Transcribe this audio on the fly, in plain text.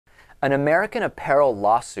An American Apparel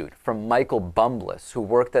lawsuit from Michael Bumblis, who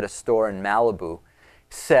worked at a store in Malibu,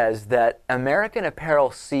 says that American Apparel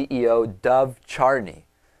CEO Dov Charney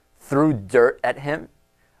threw dirt at him,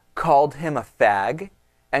 called him a fag,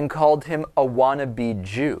 and called him a wannabe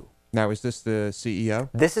Jew. Now, is this the CEO?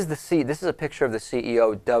 This is a picture of the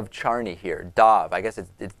CEO, Dov Charney here. Dov, I guess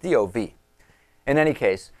it's D-O-V. In any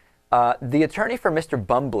case, the attorney for Mr.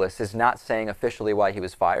 Bumblis is not saying officially why he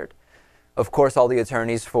was fired. Of course, all the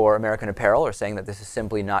attorneys for American Apparel are saying that this is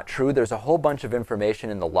simply not true. There's a whole bunch of information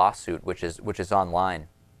in the lawsuit, which is online.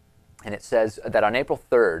 And it says that on April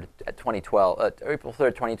 3rd,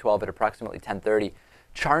 2012, at approximately 10:30,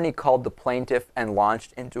 Charney called the plaintiff and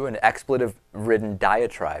launched into an expletive-ridden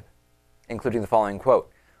diatribe, including the following quote: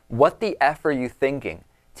 "What the F are you thinking?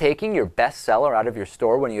 Taking your best seller out of your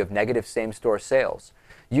store when you have negative same-store sales?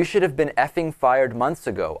 You should have been effing fired months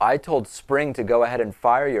ago. I told Spring to go ahead and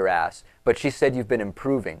fire your ass, but she said you've been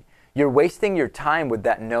improving. You're wasting your time with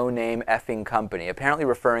that no-name effing company." Apparently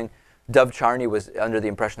referring, Dov Charney was under the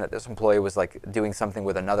impression that this employee was like doing something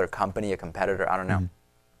with another company, a competitor, I don't know.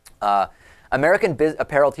 American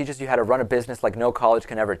Apparel teaches you how to run a business like no college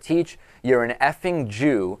can ever teach. You're an effing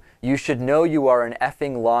Jew. You should know you are an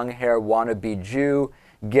effing long-hair wannabe Jew.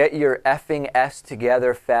 Get your effing S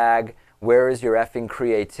together, fag. Where is your effing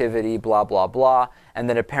creativity? Blah, blah, blah. And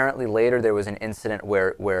then apparently later there was an incident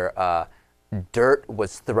where dirt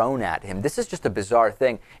was thrown at him. This is just a bizarre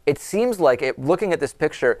thing. It seems like, looking at this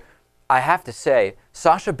picture, I have to say,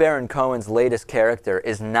 Sacha Baron Cohen's latest character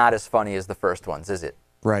is not as funny as the first one's, is it?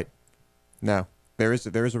 Right. No. There is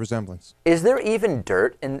a resemblance. Is there even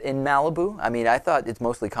dirt in Malibu? I mean, I thought it's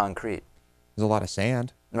mostly concrete. There's a lot of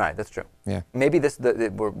sand. Right, that's true. Yeah. Maybe it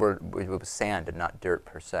was sand and not dirt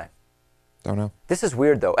per se. Don't know. This is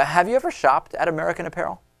weird, though. Have you ever shopped at American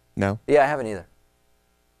Apparel? No. Yeah, I haven't either.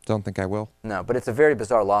 Don't think I will. No, but it's a very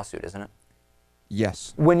bizarre lawsuit, isn't it?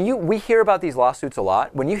 Yes. We hear about these lawsuits a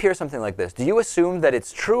lot. When you hear something like this, do you assume that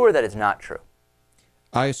it's true or that it's not true?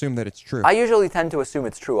 I assume that it's true. I usually tend to assume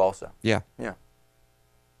it's true also. Yeah. Yeah.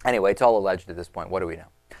 Anyway, it's all alleged at this point. What do we know?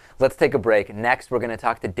 Let's take a break. Next, we're going to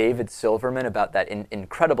talk to David Silverman about that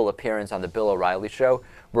incredible appearance on the Bill O'Reilly Show,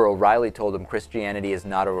 where O'Reilly told him Christianity is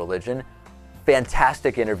not a religion.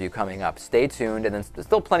 Fantastic interview coming up. Stay tuned, and then there's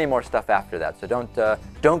still plenty more stuff after that, so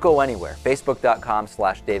don't go anywhere.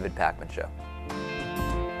 Facebook.com/David Pakman Show.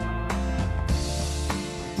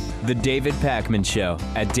 The David Pakman Show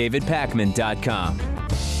at davidpakman.com.